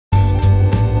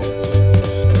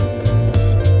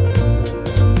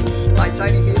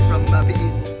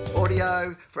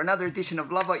for another edition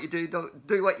of Love What You Do,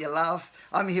 Do What You Love.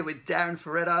 I'm here with Darren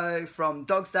Favretto from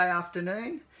Dog's Day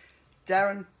Afternoon.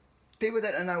 Darren, people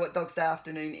that don't know what Dog's Day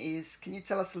Afternoon is, can you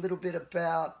tell us a little bit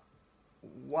about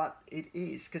what it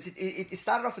is? Because it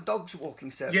started off a dog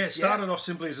walking service. Yeah, it started off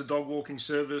simply as a dog walking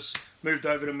service. Moved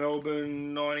over to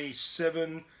Melbourne,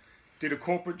 97. Did a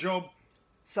corporate job.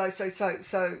 So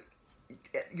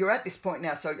you're at this point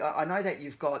now. So I know that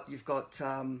you've got would you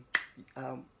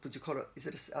call it? Is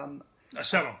it a salon? A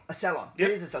salon. Yep.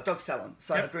 It is a dog salon.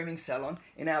 So a grooming salon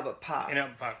in Albert Park. In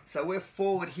Albert Park. So we're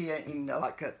forward here in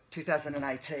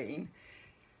 2018.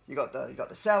 You got the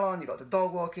salon, you got the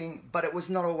dog walking, but it was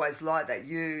not always like that.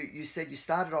 You said you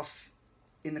started off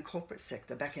in the corporate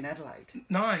sector back in Adelaide.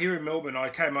 No, here in Melbourne. I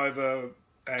came over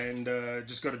and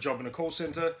just got a job in a call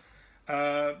centre.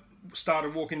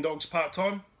 Started walking dogs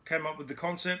part-time. Came up with the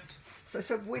concept. So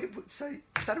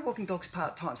started walking dogs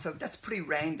part-time. So that's pretty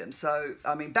random. So,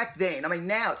 I mean, back then,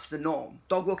 now it's the norm.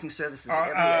 Dog walking services are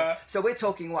everywhere. So we're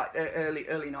talking, what, early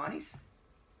 90s?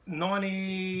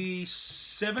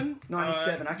 97.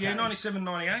 97, okay. Yeah, 97,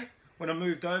 98. When I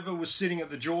moved over, was sitting at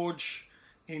the George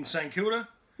in St Kilda.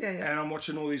 Yeah. And I'm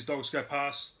watching all these dogs go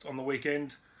past on the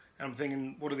weekend. And I'm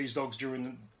thinking, what are these dogs during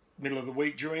the middle of the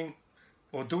week doing?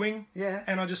 Yeah.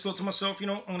 And I just thought to myself, I'm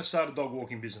going to start a dog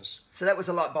walking business. So that was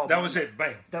a light bulb. That was it,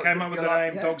 bang. Came up with the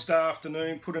name, Dog's Day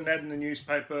Afternoon, put an ad in the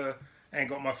newspaper, and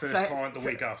got my first client the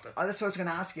week after. That's what I was going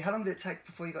to ask you. How long did it take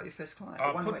before you got your first client?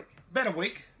 1 week? About a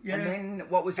week, yeah. And then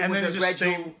what was it? And was then it just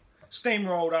gradual?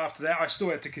 steamrolled after that. I still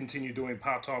had to continue doing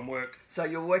part-time work. So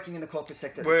you're working in the corporate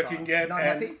sector at the time. Yeah. Not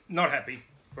happy? Not happy,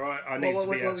 right? I need to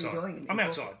be outside. What were you doing? I'm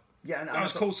outside. Yeah. And I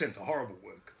was call centre, horrible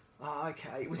work. Oh,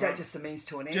 okay. Was that just a means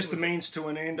to an end? Just a means to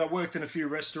an end. I worked in a few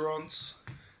restaurants,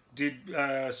 did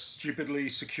stupidly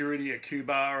security at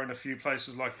Q-Bar and a few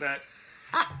places like that.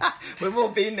 We've all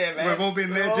been there, man. We've all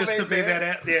been there just to be that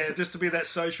out there, just to be that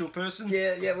social person.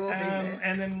 Yeah, we've all been there.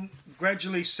 And then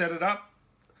gradually set it up,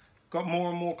 got more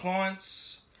and more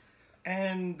clients,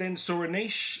 and then saw a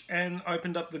niche and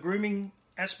opened up the grooming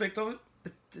aspect of it.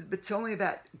 But tell me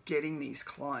about getting these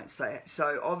clients.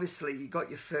 So obviously you got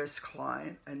your first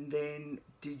client, and then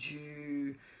did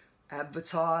you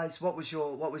advertise? What was it a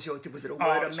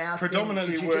word of mouth?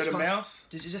 Predominantly word of mouth.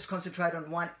 Did you just concentrate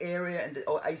on one area,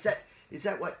 or is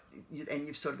that what? And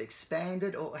you've sort of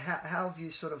expanded, or how have you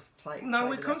sort of played? No,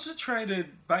 we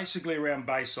concentrated basically around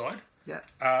Bayside. Yeah.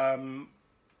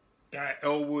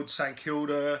 Elwood, St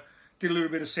Kilda. Did a little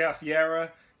bit of South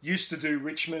Yarra. Used to do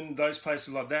Richmond, those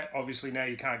places like that. Obviously now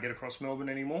you can't get across Melbourne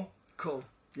anymore. Cool.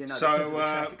 Because of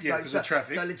the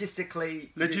traffic. So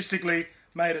logistically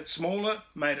made it smaller,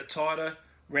 made it tighter,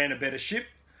 ran a better ship.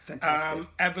 Fantastic.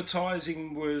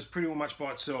 Advertising was pretty much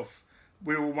by itself.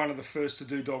 We were one of the first to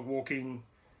do dog walking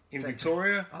in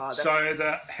Victoria. So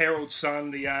the Herald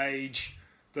Sun, The Age,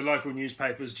 the local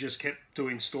newspapers just kept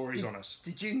doing stories on us.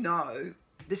 Did you know?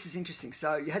 This is interesting.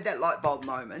 So you had that light bulb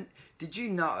moment. Did you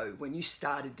know when you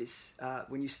started this,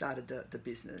 when you started the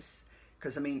business,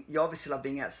 because you obviously love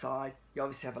being outside, you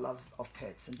obviously have a love of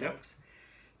pets and dogs.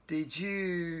 Yep. Did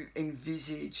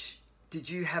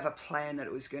you have a plan that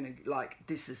it was going to,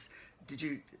 did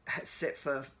you set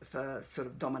for sort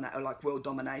of world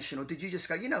domination, or did you just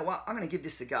go, you know what, I'm going to give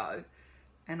this a go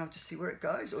and I'll just see where it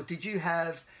goes? Or did you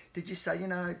have a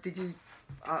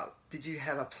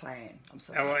plan? I'm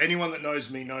sorry. Well, anyone that knows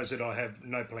me knows that I have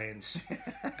no plans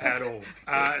at all.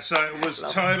 So it was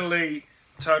totally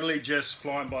just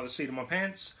flying by the seat of my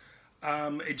pants.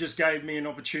 It just gave me an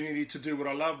opportunity to do what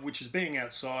I love, which is being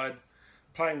outside,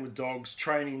 playing with dogs,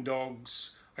 training dogs.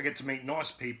 I get to meet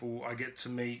nice people. I get to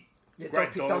meet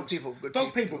great dogs. Dog people.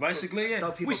 Dog people, basically, yeah.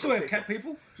 Dog people, we still have cat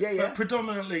people. Yeah. But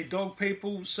predominantly dog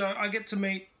people. So I get to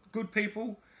meet good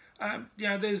people.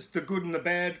 There's the good and the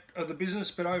bad of the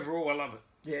business, but overall, I love it.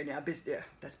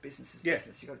 That's business is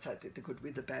business. You got to take the good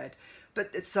with the bad.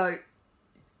 But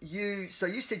you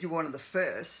said you were one of the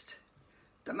first.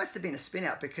 That must have been a spin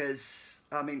out, because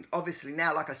obviously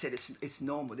now, like I said, it's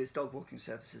normal. There's dog walking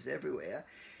services everywhere.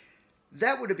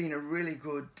 That would have been a really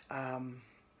good,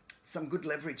 some good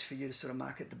leverage for you to sort of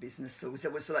market the business. So is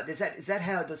that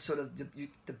how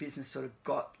the business sort of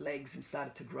got legs and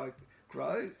started to grow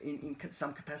in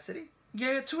some capacity?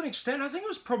 Yeah, to an extent. I think it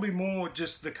was probably more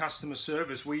just the customer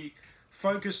service. We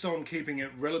focused on keeping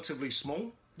it relatively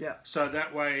small. Yeah. So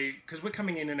that way, because we're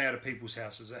coming in and out of people's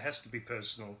houses, it has to be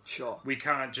personal. Sure. We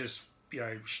can't just,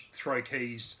 throw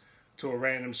keys to a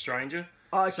random stranger.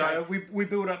 Oh, okay. So we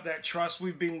build up that trust.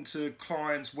 We've been to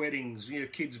clients' weddings,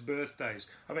 kids' birthdays.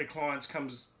 I've had clients come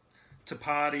to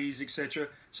parties, etc.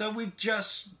 So we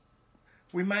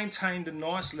maintained a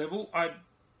nice level.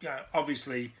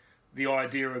 Obviously the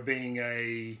idea of being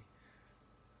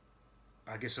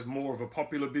I guess, more of a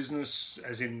popular business,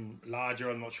 as in larger,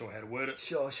 I'm not sure how to word it.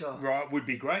 Sure. Right, would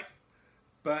be great,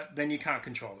 but then you can't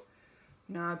control it.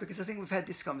 No, because I think we've had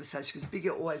this conversation, because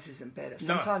bigger always isn't better.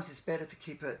 Sometimes it's better to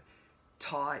keep it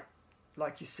tight,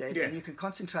 like you said, and you can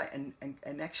concentrate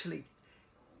and actually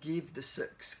give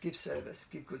good service,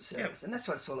 and that's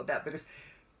what it's all about. Because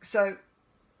so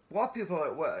while people are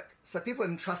at work, so people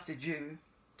have entrusted you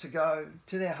to go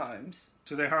to their homes,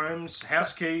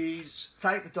 house keys,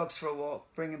 take the dogs for a walk,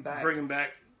 bring them back,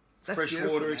 that's fresh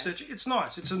water, etc. It's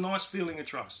nice. It's a nice feeling of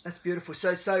trust. That's beautiful.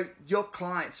 So your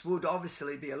clients would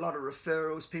obviously be a lot of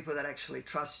referrals, people that actually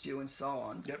trust you, and so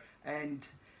on. Yep. And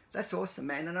that's awesome,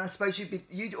 man. And I suppose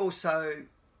you'd also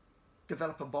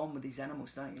develop a bond with these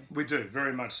animals, don't you? We do,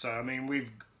 very much so. I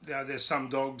mean, there's some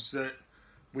dogs that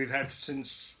we've had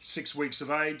since 8 weeks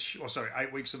of age,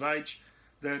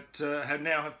 that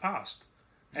have passed,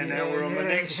 and now we're on the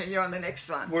next. And you're on the next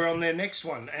one. We're on their next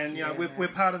one, and you know we're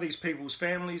part of these people's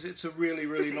families. It's a really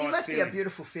nice feeling. It must be a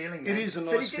beautiful feeling. Man. It is a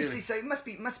nice feeling. So it must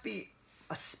be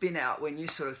a spin out when you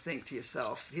sort of think to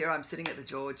yourself, "Here I'm sitting at the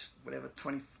George, whatever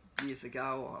 20 years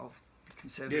ago, or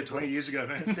conservatively." Yeah, 20 years ago,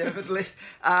 man. Conservatively,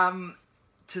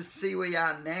 to see where you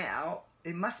are now,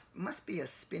 it must be a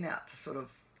spin out to sort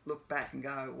of look back and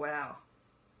go, "Wow."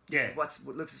 Yeah, what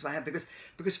looks as I because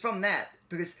from that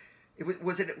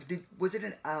was it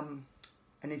an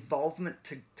involvement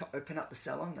to open up the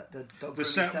salon, the dog grooming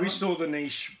salon? We saw the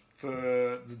niche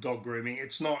for the dog grooming.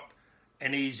 It's not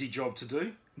an easy job to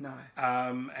do. No.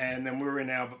 And then we were in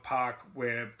Albert Park,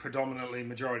 where predominantly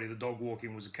majority of the dog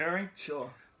walking was occurring.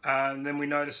 Sure. And then we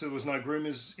noticed there was no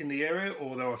groomers in the area,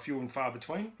 or they were few and far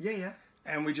between. Yeah.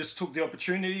 And we just took the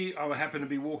opportunity. I happened to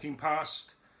be walking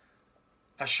past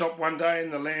a shop one day,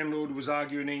 and the landlord was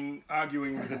arguing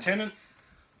with the tenant,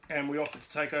 and we offered to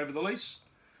take over the lease,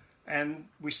 and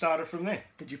we started from there.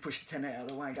 Did you push the tenant out of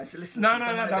the way and go, so listen? No,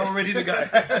 they were ready to go.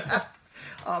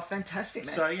 Oh, fantastic,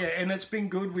 man. So yeah, and it's been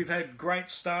good. We've had great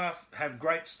staff,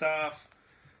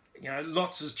 You know,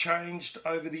 lots has changed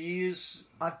over the years.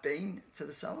 I've been to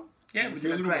the salon. Yeah, and it's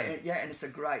a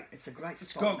great spot.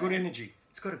 It's got good energy.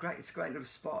 It's a great little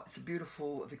spot. It's a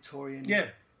beautiful Victorian.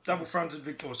 Yeah. Double-story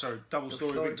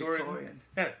Victorian.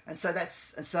 Yeah. And so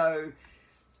that's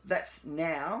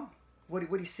now. What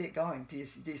do you see it going? Do you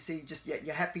see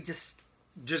you're happy just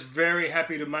very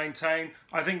happy to maintain?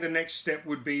 I think the next step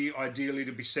would be ideally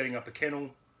to be setting up a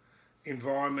kennel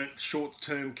environment,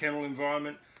 short-term kennel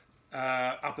environment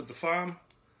up at the farm.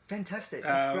 Fantastic.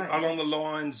 That's great. Along the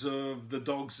lines of the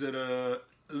dogs that are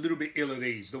a little bit ill at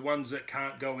ease, the ones that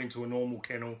can't go into a normal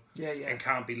kennel and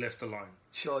can't be left alone.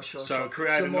 Sure. So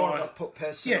create more of a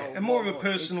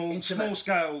personal,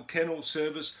 small-scale kennel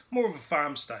service, more of a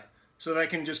farm stay, so they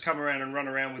can just come around and run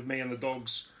around with me and the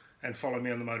dogs and follow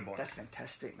me on the motorbike. That's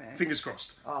fantastic, man. Fingers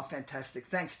crossed. Oh, fantastic.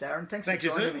 Thanks, Darren. Thanks for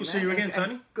joining me, man. We'll see you again,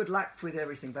 Tony. Good luck with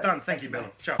everything, babe. Done. Thank you, Bella.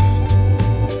 Ciao.